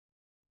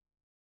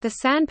The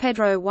San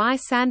Pedro y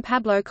San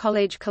Pablo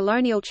College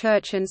colonial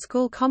church and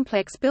school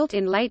complex built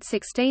in late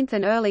 16th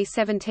and early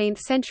 17th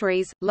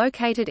centuries,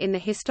 located in the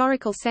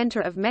historical center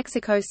of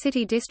Mexico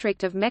City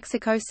district of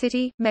Mexico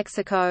City,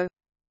 Mexico.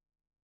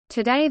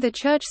 Today the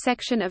church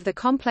section of the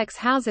complex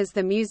houses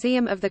the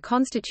Museum of the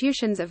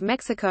Constitutions of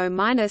Mexico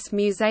minus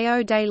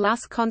Museo de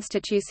las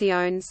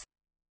Constituciones.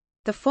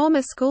 The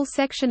former school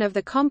section of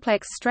the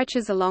complex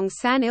stretches along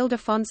San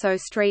Ildefonso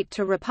Street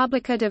to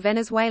República de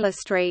Venezuela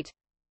Street.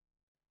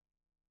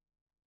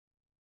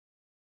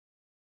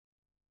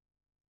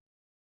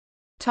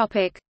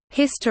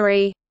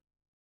 History.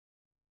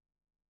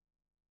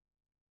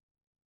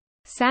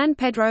 San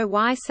Pedro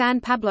y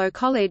San Pablo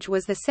College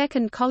was the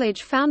second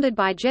college founded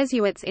by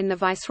Jesuits in the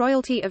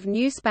Viceroyalty of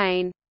New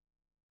Spain.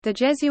 The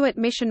Jesuit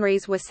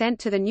missionaries were sent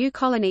to the new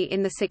colony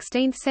in the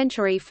 16th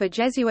century for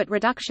Jesuit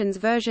reductions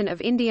version of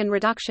Indian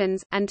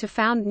reductions, and to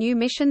found new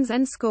missions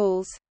and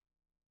schools.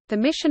 The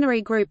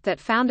missionary group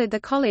that founded the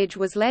college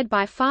was led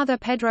by Father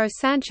Pedro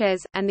Sánchez,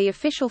 and the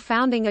official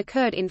founding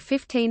occurred in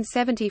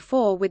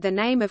 1574 with the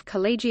name of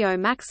Colegio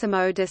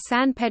Máximo de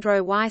San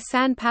Pedro y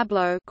San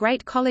Pablo,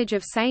 Great College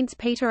of Saints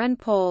Peter and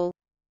Paul.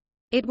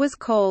 It was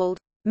called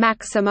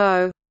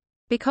Máximo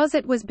because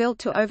it was built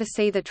to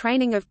oversee the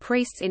training of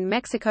priests in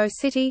Mexico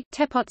City,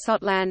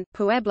 Tepoztlán,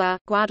 Puebla,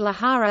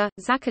 Guadalajara,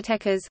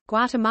 Zacatecas,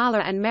 Guatemala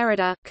and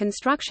Mérida.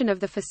 Construction of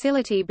the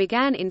facility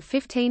began in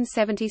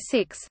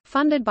 1576,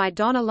 funded by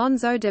Don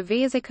Alonso de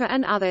Villaseca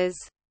and others.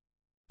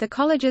 The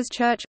college's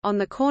church, on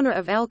the corner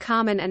of El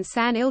Carmen and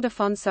San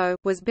Ildefonso,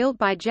 was built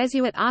by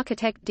Jesuit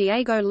architect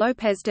Diego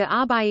López de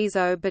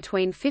Arbaízo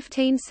between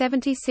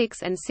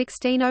 1576 and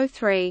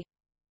 1603.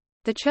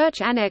 The church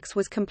annex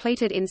was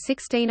completed in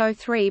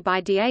 1603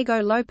 by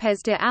Diego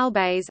López de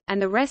Albéiz, and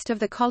the rest of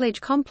the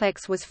college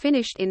complex was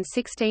finished in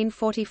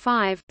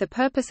 1645. The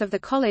purpose of the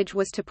college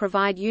was to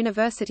provide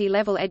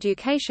university-level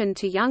education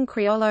to young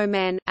Criollo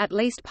men, at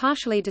least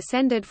partially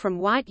descended from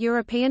white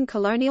European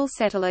colonial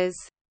settlers.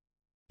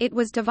 It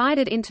was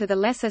divided into the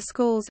lesser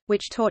schools,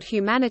 which taught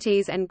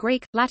humanities and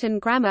Greek, Latin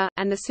grammar,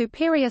 and the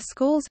superior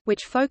schools,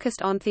 which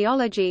focused on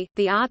theology,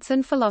 the arts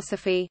and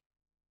philosophy.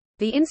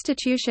 The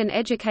institution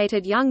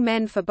educated young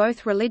men for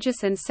both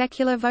religious and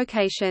secular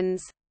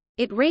vocations.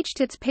 It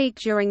reached its peak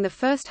during the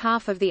first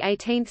half of the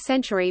 18th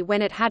century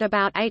when it had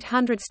about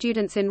 800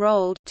 students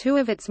enrolled. Two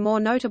of its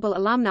more notable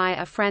alumni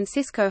are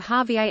Francisco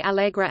Javier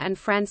Alegre and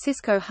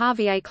Francisco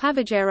Javier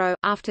Clavigero.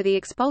 After the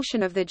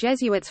expulsion of the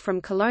Jesuits from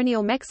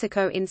colonial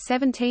Mexico in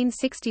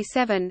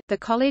 1767, the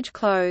college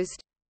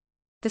closed.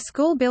 The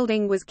school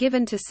building was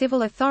given to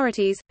civil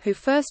authorities, who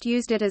first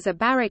used it as a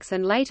barracks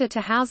and later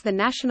to house the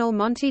National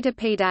Monte de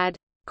Piedad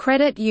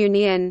Credit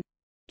Union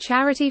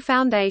charity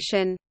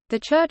foundation. The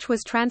church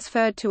was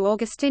transferred to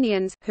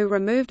Augustinians, who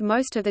removed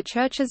most of the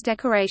church's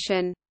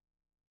decoration.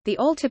 The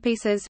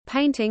altarpieces,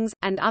 paintings,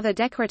 and other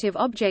decorative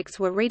objects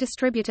were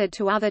redistributed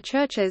to other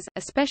churches,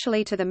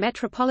 especially to the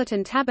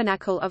Metropolitan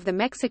Tabernacle of the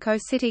Mexico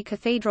City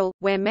Cathedral,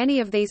 where many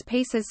of these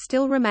pieces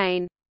still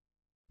remain.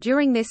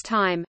 During this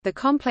time, the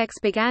complex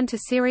began to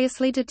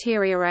seriously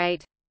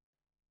deteriorate.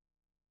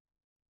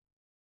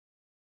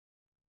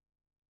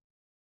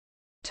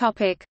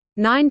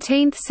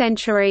 19th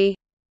century.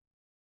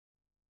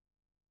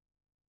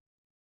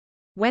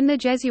 When the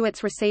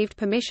Jesuits received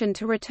permission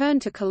to return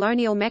to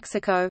colonial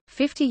Mexico,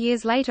 50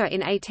 years later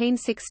in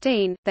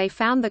 1816, they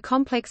found the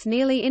complex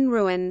nearly in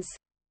ruins.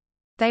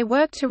 They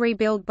worked to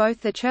rebuild both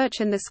the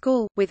church and the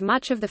school, with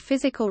much of the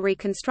physical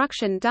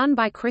reconstruction done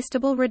by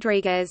Cristobal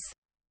Rodriguez.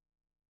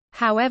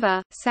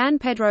 However, San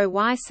Pedro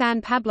y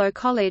San Pablo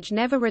College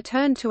never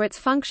returned to its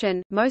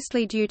function,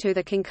 mostly due to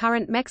the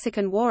concurrent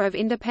Mexican War of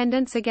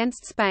Independence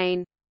against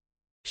Spain.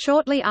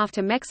 Shortly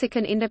after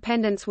Mexican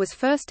independence was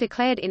first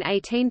declared in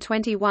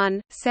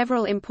 1821,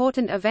 several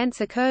important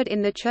events occurred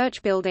in the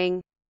church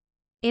building.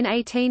 In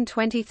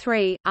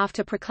 1823,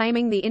 after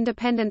proclaiming the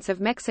independence of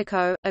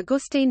Mexico,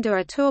 Agustín de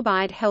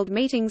Iturbide held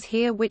meetings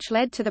here which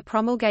led to the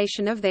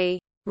promulgation of the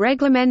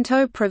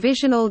Reglamento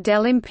Provisional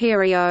del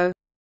Imperio,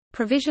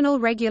 Provisional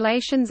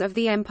Regulations of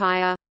the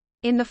Empire.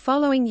 In the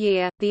following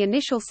year, the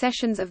initial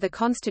sessions of the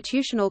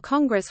Constitutional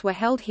Congress were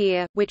held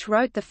here, which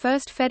wrote the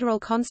first federal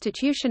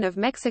constitution of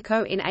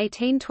Mexico in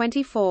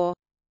 1824.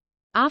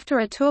 After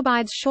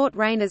Iturbide's short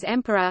reign as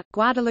emperor,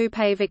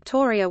 Guadalupe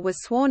Victoria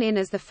was sworn in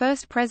as the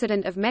first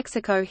president of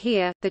Mexico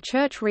here. The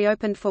church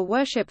reopened for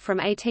worship from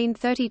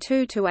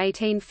 1832 to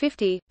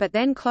 1850, but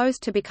then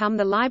closed to become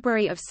the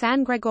library of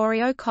San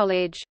Gregorio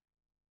College.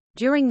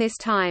 During this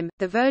time,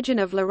 the Virgin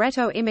of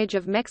Loreto image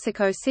of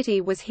Mexico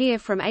City was here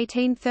from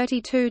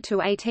 1832 to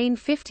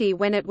 1850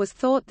 when it was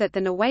thought that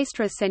the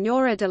Nuestra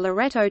Señora de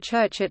Loreto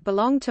church it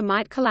belonged to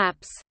might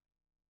collapse.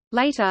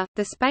 Later,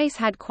 the space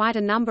had quite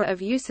a number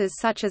of uses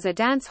such as a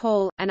dance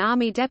hall, an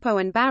army depot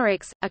and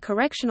barracks, a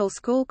correctional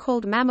school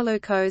called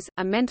Mamelucos,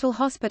 a mental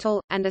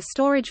hospital, and a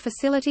storage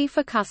facility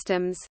for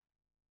customs.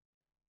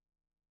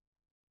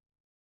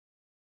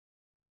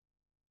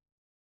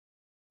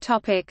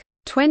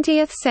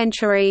 20th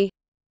century.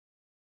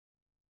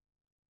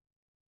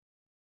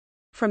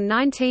 From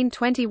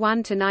 1921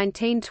 to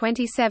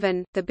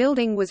 1927, the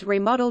building was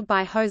remodeled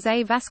by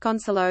José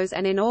Vasconcelos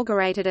and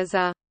inaugurated as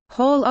a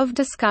hall of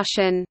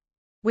discussion,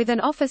 with an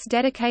office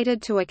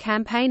dedicated to a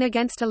campaign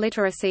against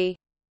illiteracy.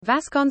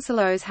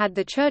 Vasconcelos had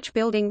the church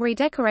building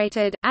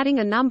redecorated, adding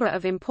a number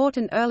of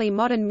important early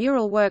modern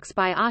mural works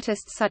by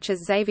artists such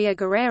as Xavier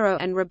Guerrero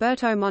and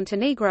Roberto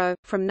Montenegro.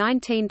 From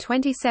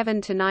 1927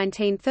 to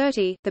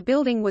 1930, the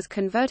building was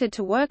converted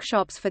to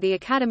workshops for the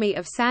Academy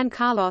of San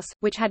Carlos,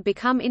 which had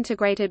become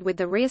integrated with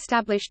the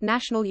re-established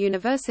National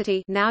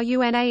University, now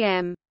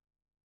UNAM.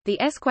 The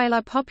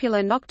Escuela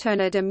Popular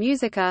Nocturna de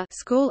Música,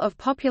 School of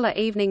Popular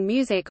Evening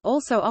Music,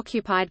 also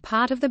occupied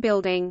part of the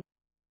building.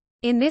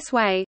 In this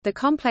way, the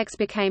complex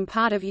became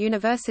part of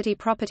university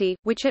property,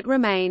 which it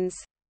remains.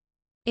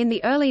 In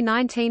the early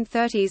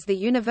 1930s the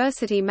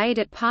university made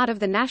it part of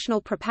the National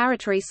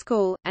Preparatory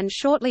School, and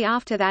shortly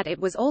after that it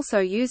was also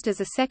used as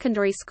a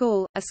secondary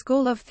school, a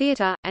school of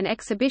theatre, an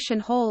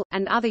exhibition hall,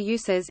 and other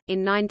uses.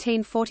 In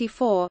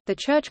 1944, the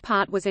church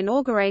part was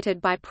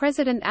inaugurated by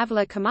President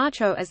Ávila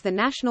Camacho as the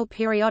National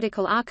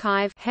Periodical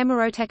Archive,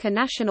 Hemeroteca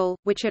Nacional,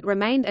 which it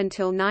remained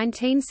until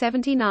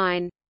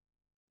 1979.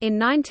 In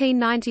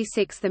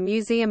 1996 the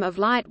Museum of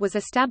Light was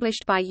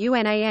established by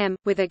UNAM,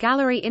 with a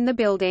gallery in the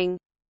building.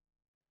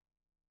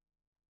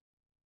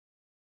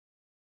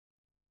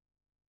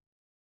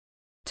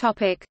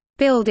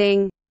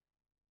 Building.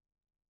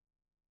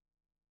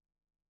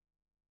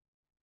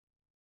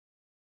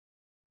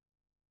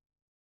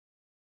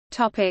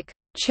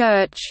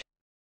 Church.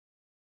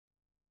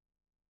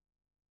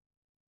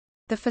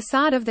 The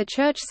facade of the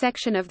church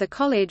section of the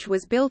college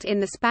was built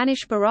in the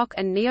Spanish Baroque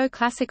and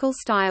Neoclassical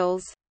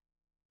styles.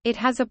 It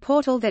has a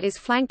portal that is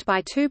flanked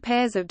by two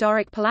pairs of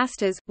Doric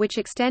pilasters, which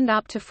extend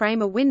up to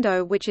frame a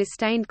window which is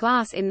stained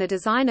glass in the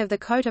design of the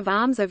coat of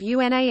arms of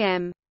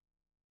UNAM.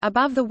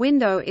 Above the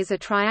window is a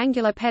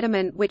triangular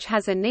pediment which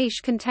has a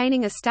niche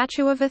containing a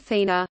statue of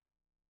Athena.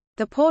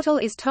 The portal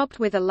is topped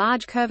with a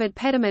large curved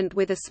pediment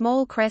with a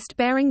small crest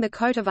bearing the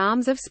coat of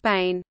arms of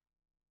Spain.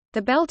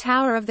 The bell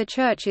tower of the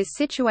church is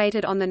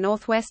situated on the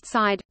northwest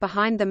side,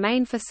 behind the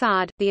main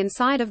facade. The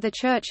inside of the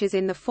church is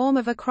in the form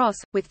of a cross,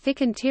 with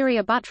thick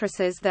interior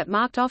buttresses that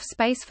marked off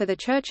space for the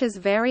church's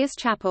various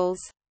chapels.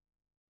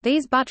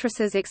 These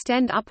buttresses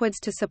extend upwards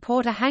to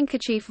support a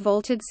handkerchief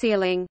vaulted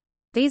ceiling.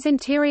 These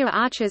interior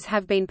arches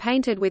have been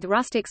painted with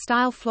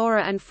rustic-style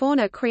flora and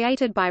fauna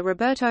created by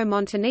Roberto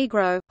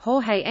Montenegro,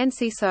 Jorge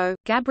Enciso,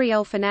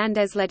 Gabriel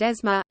Fernández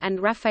Ledesma, and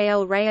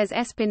Rafael Reyes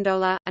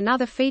Espindola.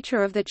 Another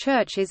feature of the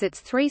church is its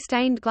three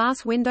stained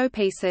glass window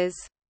pieces.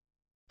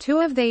 Two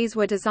of these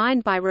were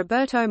designed by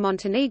Roberto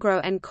Montenegro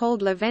and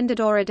called La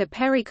Vendedora de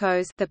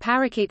Pericos, the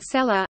parakeet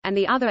seller, and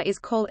the other is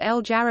called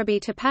El Jarabe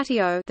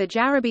Tapatio, the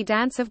Jarabe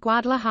dance of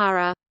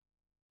Guadalajara.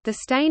 The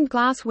stained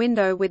glass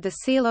window with the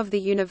seal of the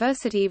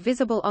university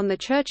visible on the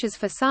church's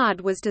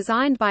facade was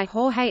designed by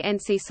Jorge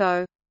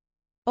Enciso.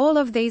 All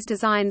of these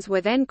designs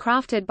were then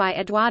crafted by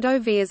Eduardo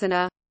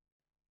Villazana.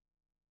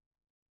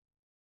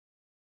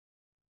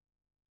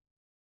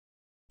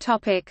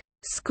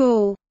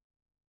 School.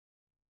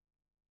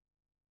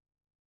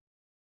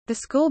 The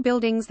school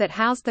buildings that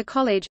housed the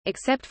college,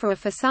 except for a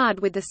facade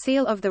with the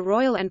seal of the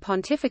Royal and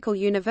Pontifical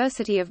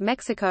University of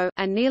Mexico,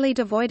 are nearly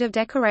devoid of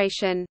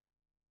decoration.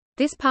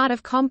 This part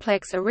of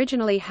complex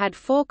originally had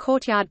 4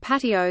 courtyard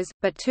patios,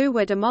 but 2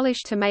 were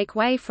demolished to make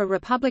way for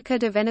República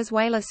de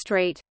Venezuela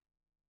Street.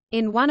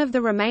 In one of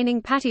the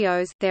remaining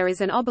patios, there is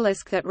an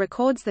obelisk that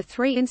records the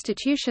 3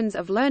 institutions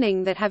of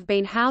learning that have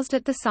been housed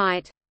at the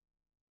site.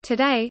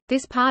 Today,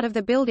 this part of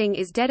the building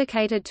is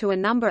dedicated to a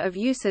number of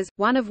uses,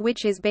 one of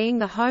which is being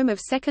the home of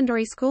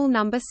Secondary School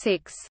No.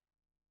 6.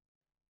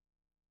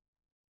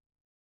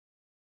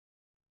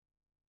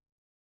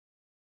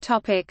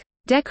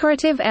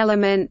 Decorative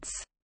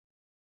elements.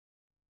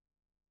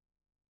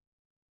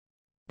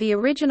 The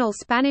original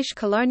Spanish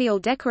colonial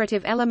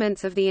decorative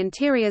elements of the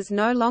interiors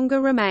no longer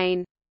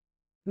remain.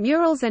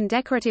 Murals and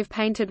decorative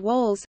painted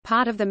walls,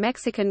 part of the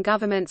Mexican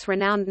government's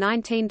renowned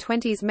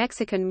 1920s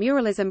Mexican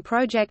muralism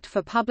project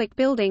for public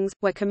buildings,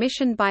 were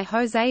commissioned by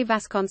José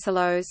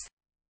Vasconcelos.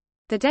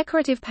 The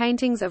decorative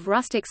paintings of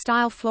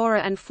rustic-style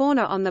flora and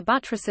fauna on the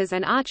buttresses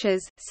and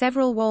arches,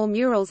 several wall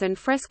murals and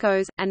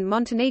frescoes, and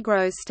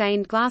Montenegro's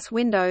stained glass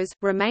windows,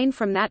 remain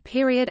from that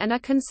period and are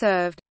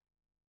conserved.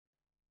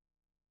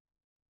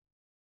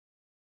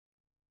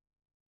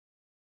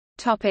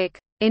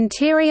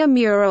 Interior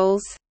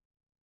murals.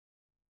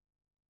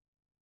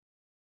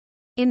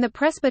 In the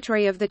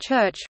presbytery of the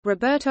church,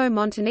 Roberto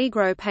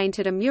Montenegro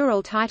painted a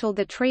mural titled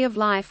The Tree of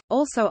Life,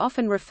 also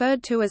often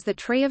referred to as the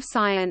Tree of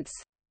Science.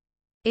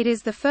 It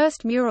is the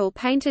first mural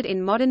painted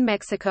in modern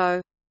Mexico.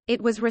 It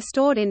was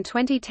restored in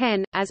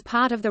 2010, as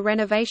part of the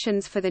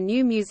renovations for the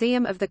new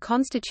Museum of the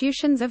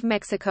Constitutions of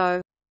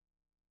Mexico.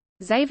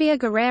 Xavier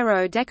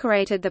Guerrero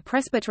decorated the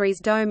presbytery's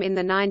dome in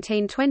the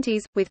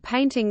 1920s, with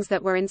paintings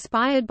that were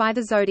inspired by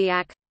the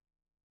zodiac.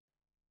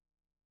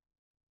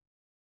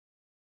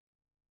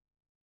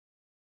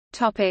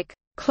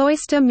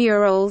 Cloister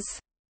murals.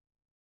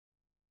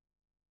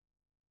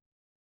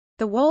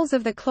 The walls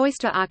of the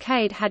Cloister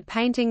arcade had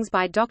paintings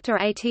by Dr.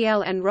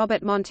 Atl and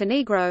Robert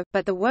Montenegro,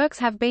 but the works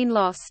have been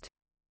lost.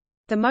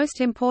 The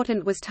most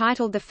important was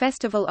titled The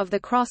Festival of the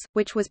Cross,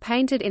 which was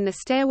painted in the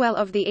stairwell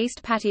of the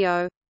east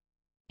patio.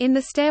 In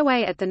the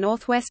stairway at the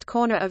northwest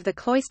corner of the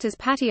cloister's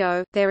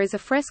patio, there is a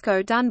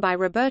fresco done by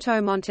Roberto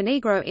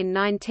Montenegro in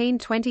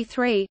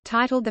 1923,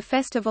 titled The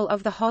Festival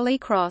of the Holy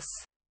Cross.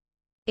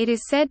 It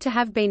is said to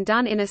have been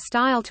done in a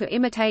style to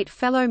imitate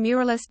fellow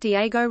muralist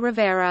Diego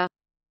Rivera.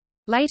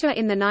 Later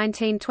in the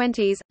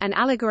 1920s, an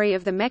allegory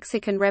of the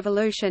Mexican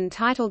Revolution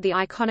titled The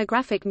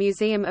Iconographic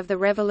Museum of the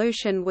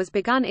Revolution was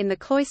begun in the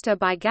cloister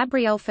by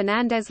Gabriel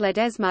Fernández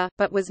Ledesma,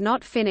 but was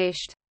not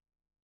finished.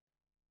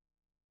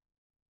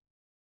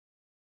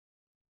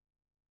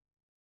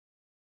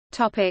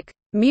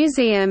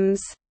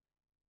 Museums.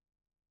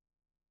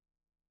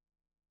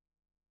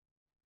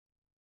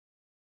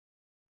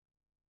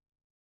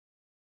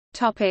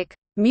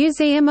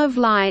 Museum of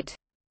Light.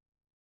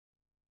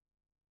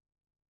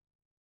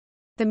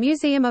 The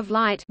Museum of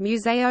Light,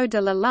 Museo de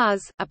la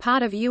Luz, a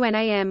part of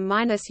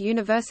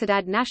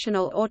UNAM-Universidad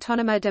Nacional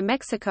Autónoma de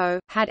Mexico,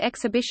 had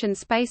exhibition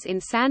space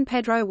in San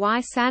Pedro y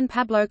San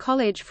Pablo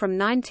College from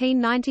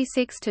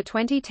 1996 to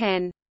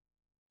 2010.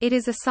 It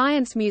is a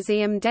science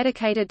museum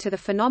dedicated to the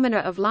phenomena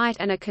of light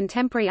and a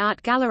contemporary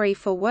art gallery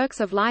for works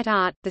of light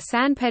art. The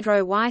San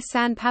Pedro y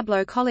San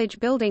Pablo College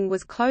building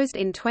was closed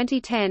in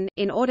 2010,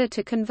 in order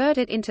to convert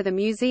it into the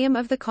Museum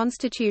of the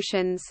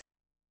Constitutions.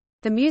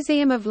 The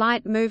Museum of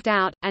Light moved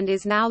out, and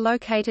is now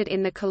located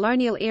in the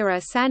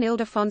colonial-era San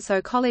Ildefonso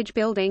College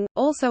building,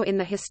 also in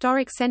the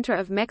historic center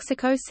of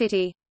Mexico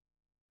City.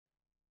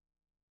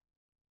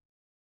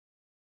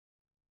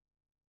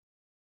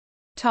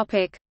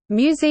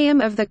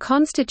 Museum of the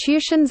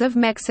Constitutions of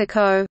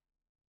Mexico.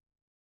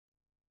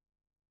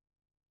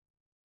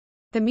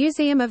 The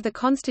Museum of the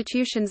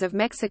Constitutions of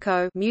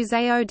Mexico,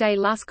 Museo de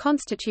las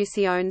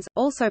Constituciones,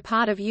 also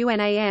part of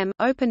UNAM,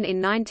 opened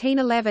in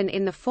 1911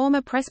 in the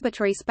former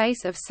presbytery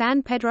space of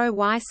San Pedro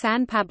y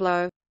San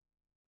Pablo.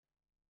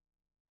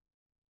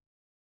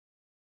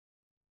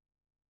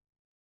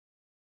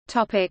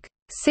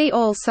 See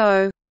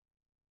also: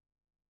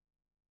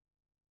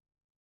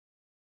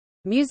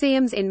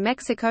 Museums in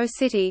Mexico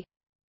City,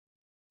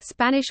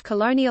 Spanish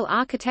colonial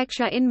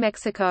architecture in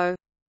Mexico.